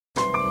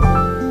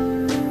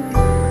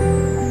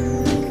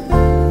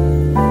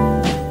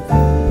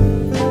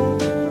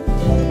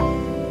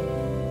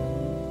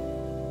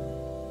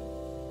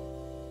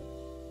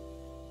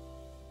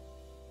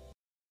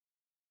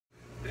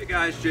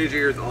JJ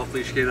here with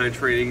Off-Leash Canine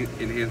Training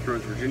in Hampton,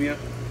 Virginia.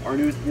 Our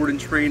newest board and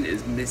train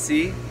is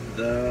Missy,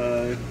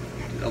 the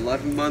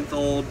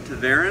 11-month-old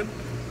Tervuren.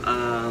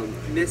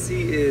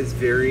 Missy is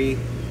very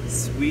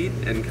sweet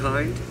and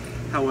kind.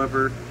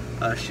 However,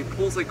 she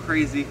pulls like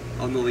crazy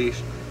on the leash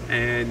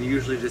and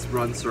usually just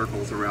runs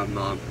circles around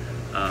mom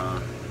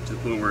to the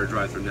point where it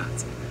drives her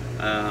nuts.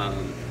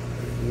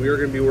 We are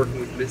going to be working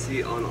with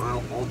Missy on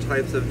all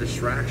types of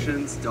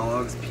distractions,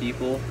 dogs,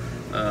 people,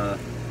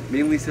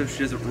 mainly so she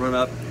doesn't run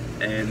up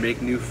and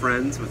make new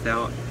friends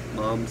without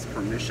mom's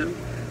permission.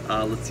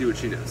 Let's see what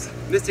she knows.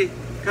 Missy,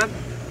 come.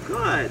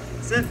 Good.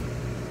 Sit.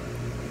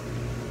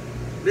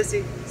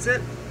 Missy,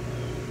 sit.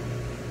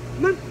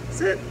 Come on,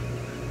 sit.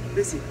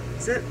 Missy,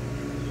 sit.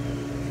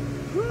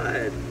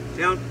 Good.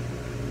 Down.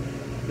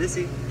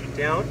 Missy,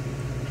 down.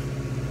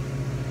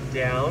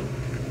 Down.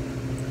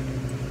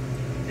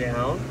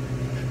 Down.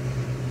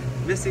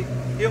 Missy,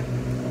 heel.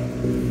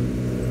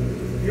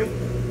 Heel.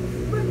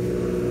 Come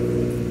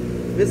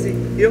on. Missy,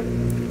 heel.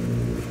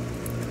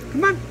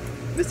 Come on.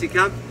 Missy,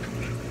 come.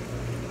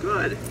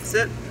 Good.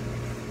 Sit.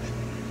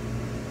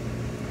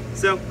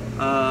 So,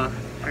 I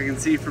can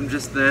see from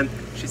just then,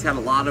 she's had a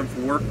lot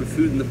of work with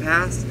food in the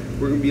past.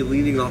 We're going to be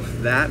leaning off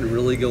of that and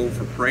really going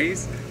for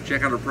praise.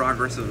 Check out her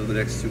progress over the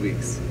next 2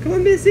 weeks. Come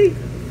on, Missy.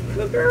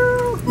 Good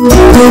girl.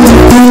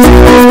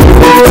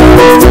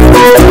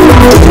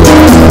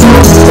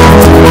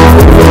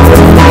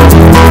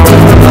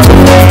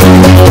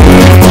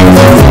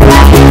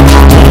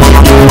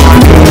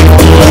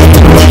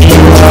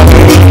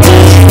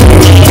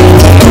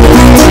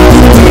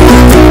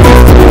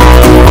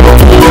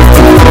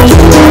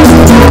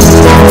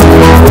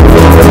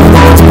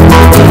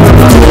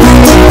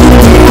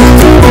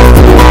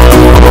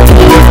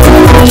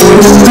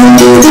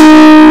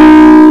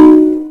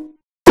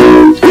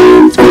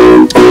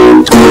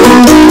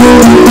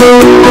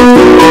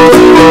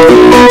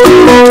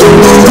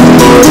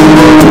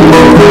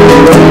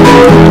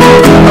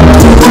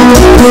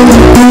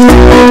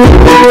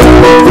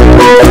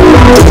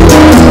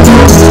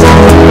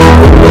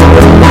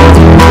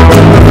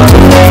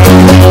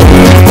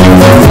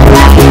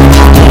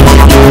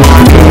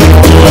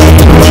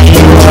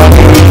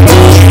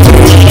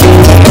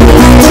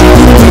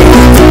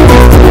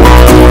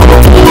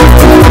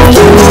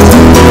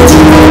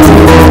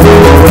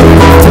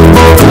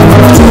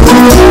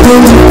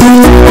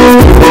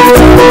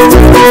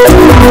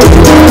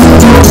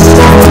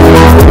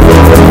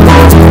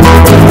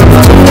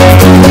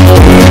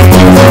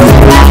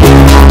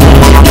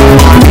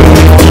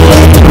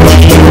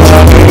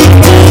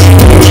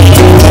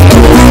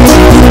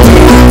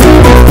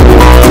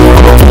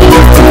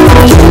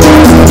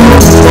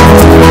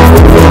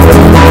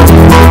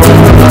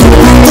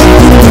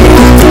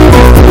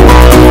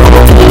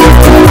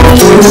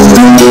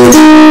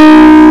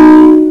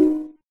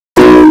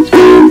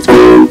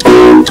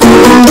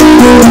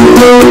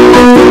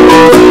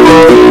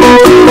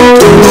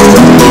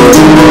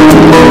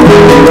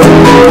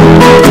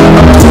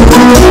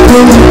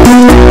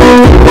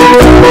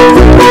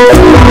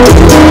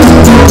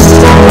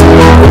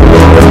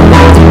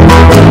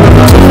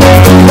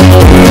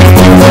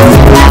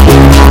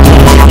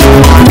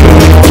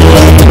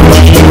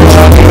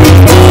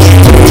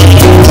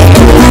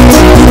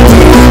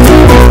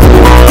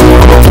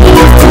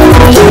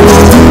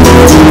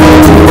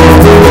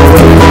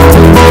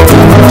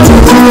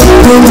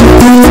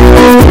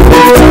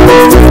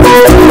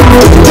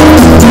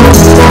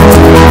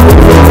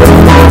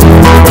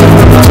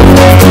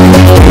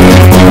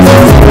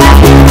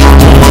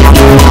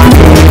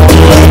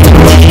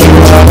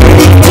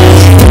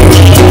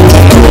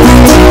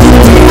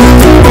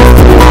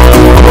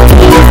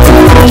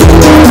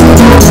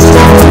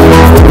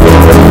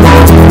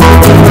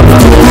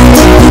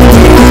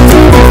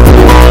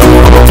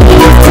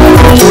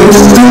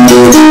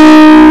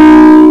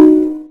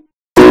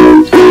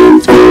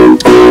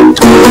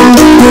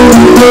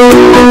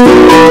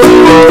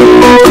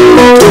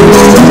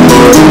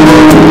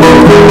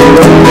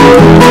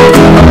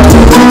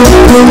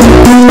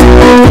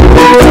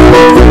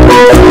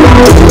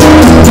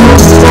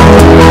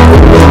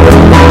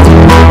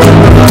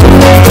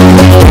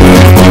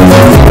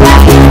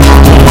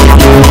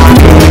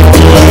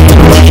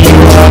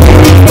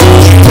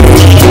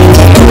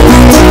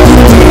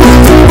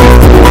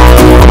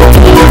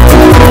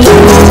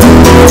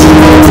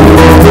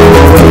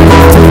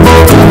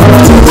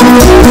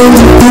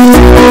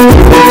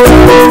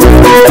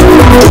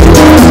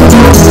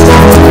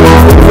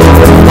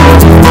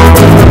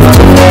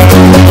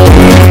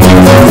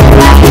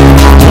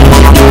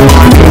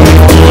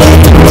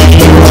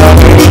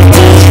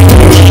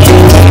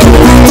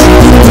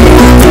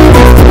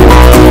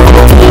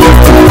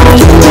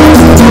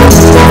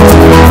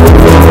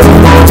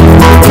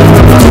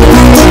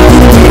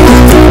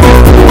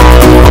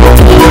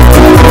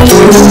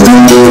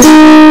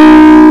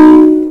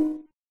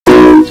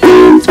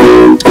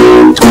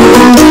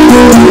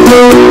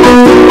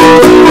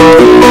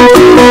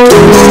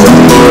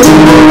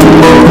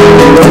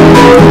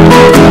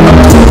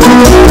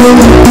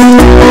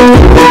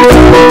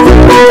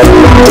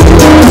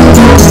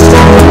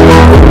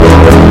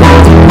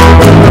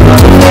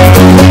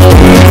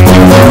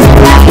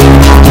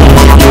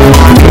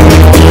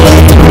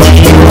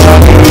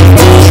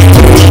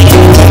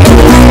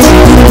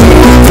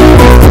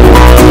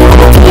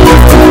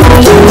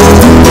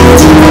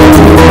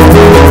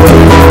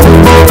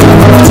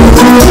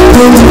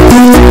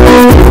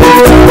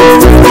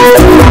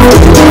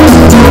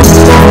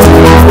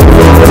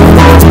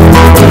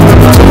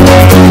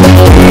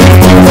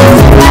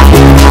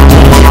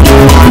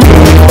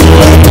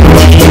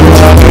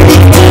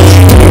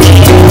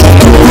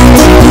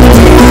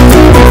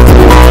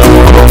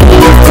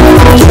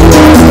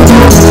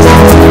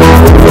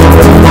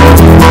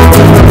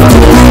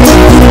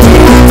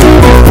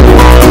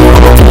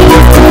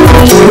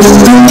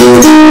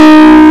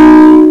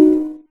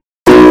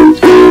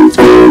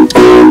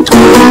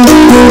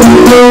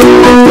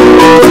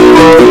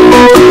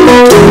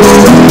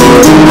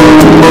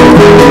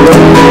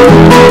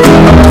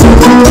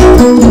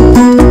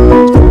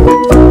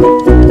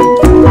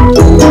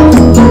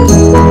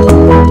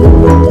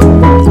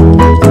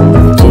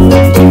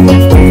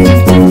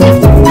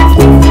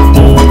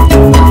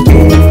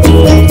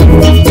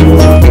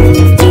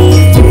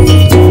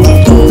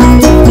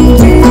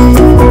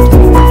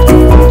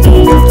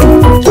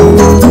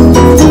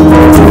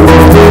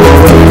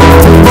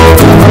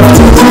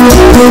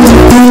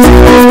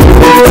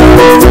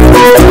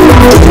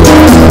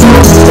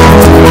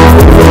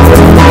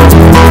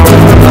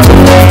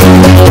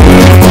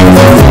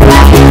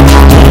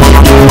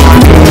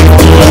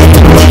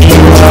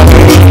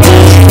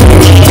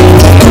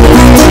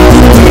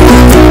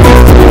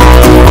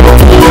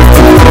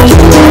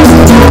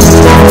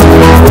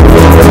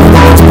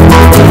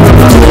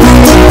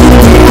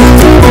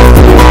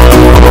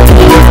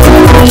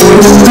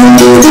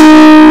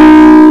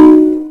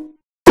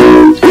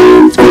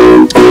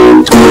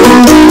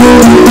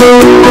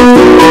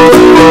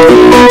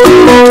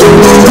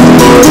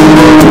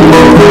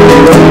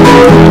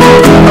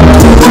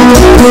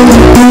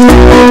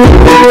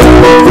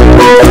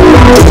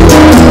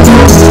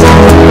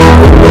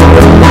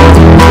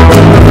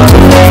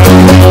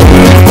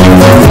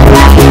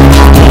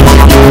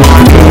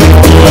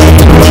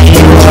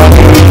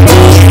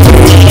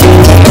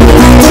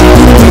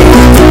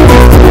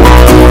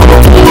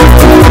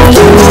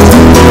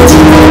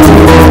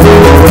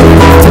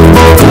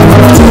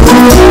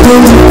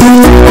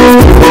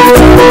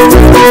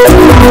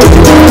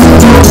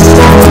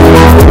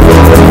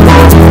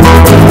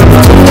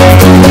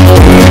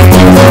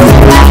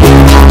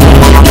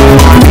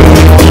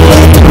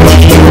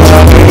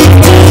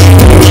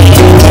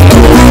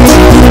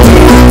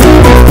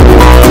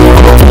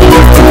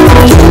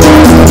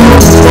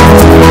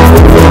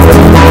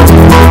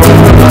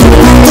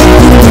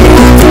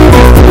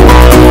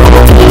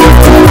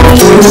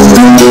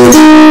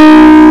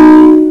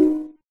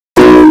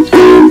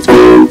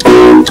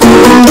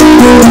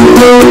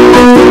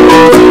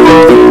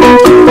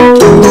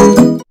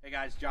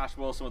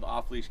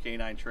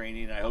 Canine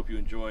Training, and I hope you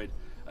enjoyed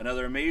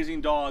another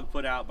amazing dog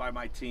put out by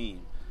my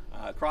team.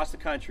 Across the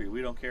country,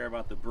 we don't care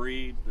about the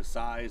breed, the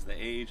size, the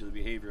age, or the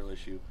behavioral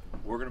issue.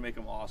 We're going to make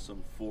them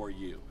awesome for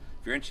you.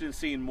 If you're interested in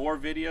seeing more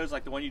videos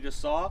like the one you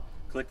just saw,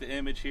 click the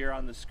image here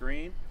on the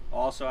screen.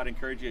 Also, I'd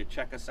encourage you to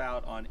check us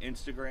out on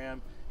Instagram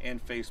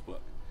and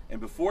Facebook. And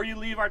before you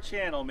leave our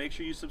channel, make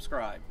sure you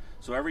subscribe.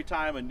 So every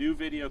time a new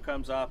video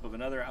comes up of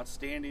another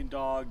outstanding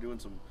dog doing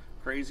some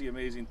crazy,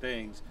 amazing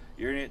things,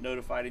 you're going to get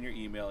notified in your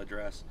email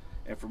address.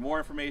 And for more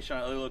information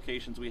on other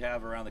locations we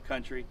have around the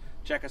country,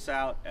 check us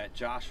out at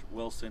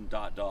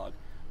joshwilson.dog.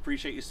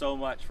 Appreciate you so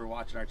much for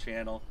watching our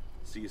channel.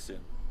 See you soon.